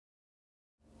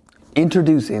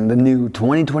Introducing the new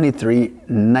 2023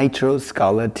 Nitro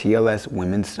Scala TLS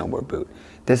women's snowboard boot.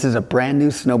 This is a brand new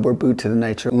snowboard boot to the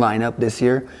Nitro lineup this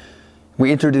year.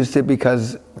 We introduced it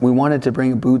because we wanted to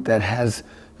bring a boot that has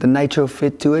the Nitro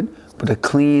fit to it, but a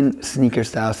clean sneaker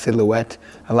style silhouette,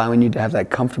 allowing you to have that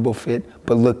comfortable fit,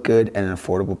 but look good at an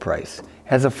affordable price. It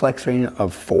has a flex rating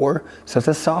of 4, so it's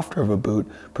a softer of a boot,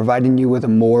 providing you with a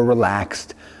more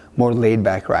relaxed, more laid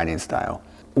back riding style.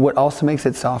 What also makes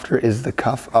it softer is the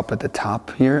cuff up at the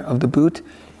top here of the boot.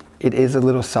 It is a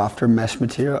little softer mesh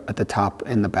material at the top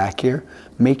and the back here,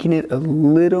 making it a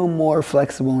little more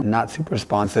flexible, not super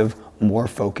responsive, more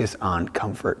focused on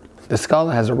comfort. The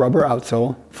Scala has a rubber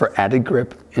outsole for added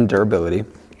grip and durability.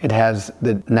 It has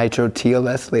the Nitro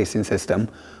TLS lacing system,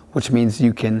 which means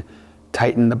you can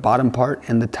tighten the bottom part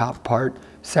and the top part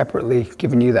separately,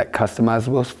 giving you that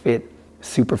customizable fit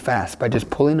super fast by just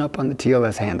pulling up on the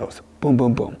TLS handles. Boom,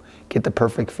 boom, boom. Get the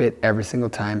perfect fit every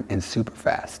single time and super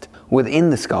fast.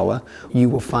 Within the Scala, you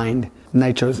will find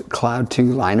Nitro's Cloud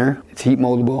 2 liner. It's heat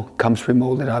moldable, comes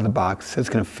pre-molded out of the box, so it's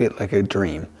gonna fit like a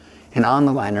dream. And on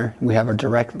the liner, we have a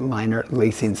direct liner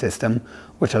lacing system,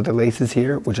 which are the laces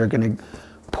here, which are gonna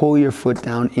pull your foot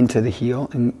down into the heel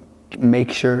and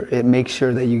make sure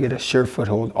that you get a sure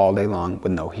foothold all day long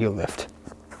with no heel lift.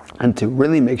 And to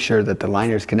really make sure that the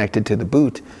liner is connected to the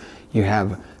boot, you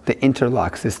have the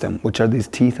interlock system, which are these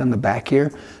teeth on the back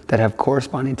here that have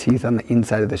corresponding teeth on the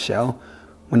inside of the shell.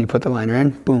 When you put the liner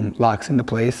in, boom, locks into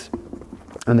place.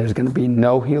 And there's gonna be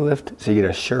no heel lift, so you get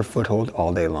a sure foothold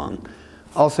all day long.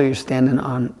 Also, you're standing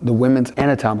on the women's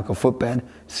anatomical footbed,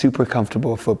 super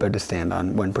comfortable footbed to stand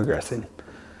on when progressing.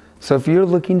 So if you're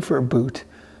looking for a boot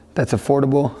that's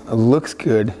affordable, it looks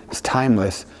good, it's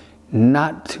timeless,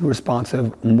 not too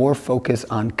responsive, more focused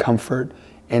on comfort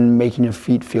and making your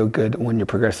feet feel good when you're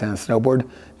progressing on a snowboard,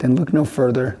 then look no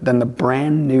further than the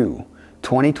brand new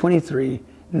 2023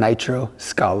 Nitro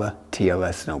Scala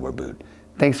TLS snowboard boot.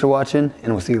 Thanks for watching,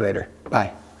 and we'll see you later.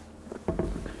 Bye.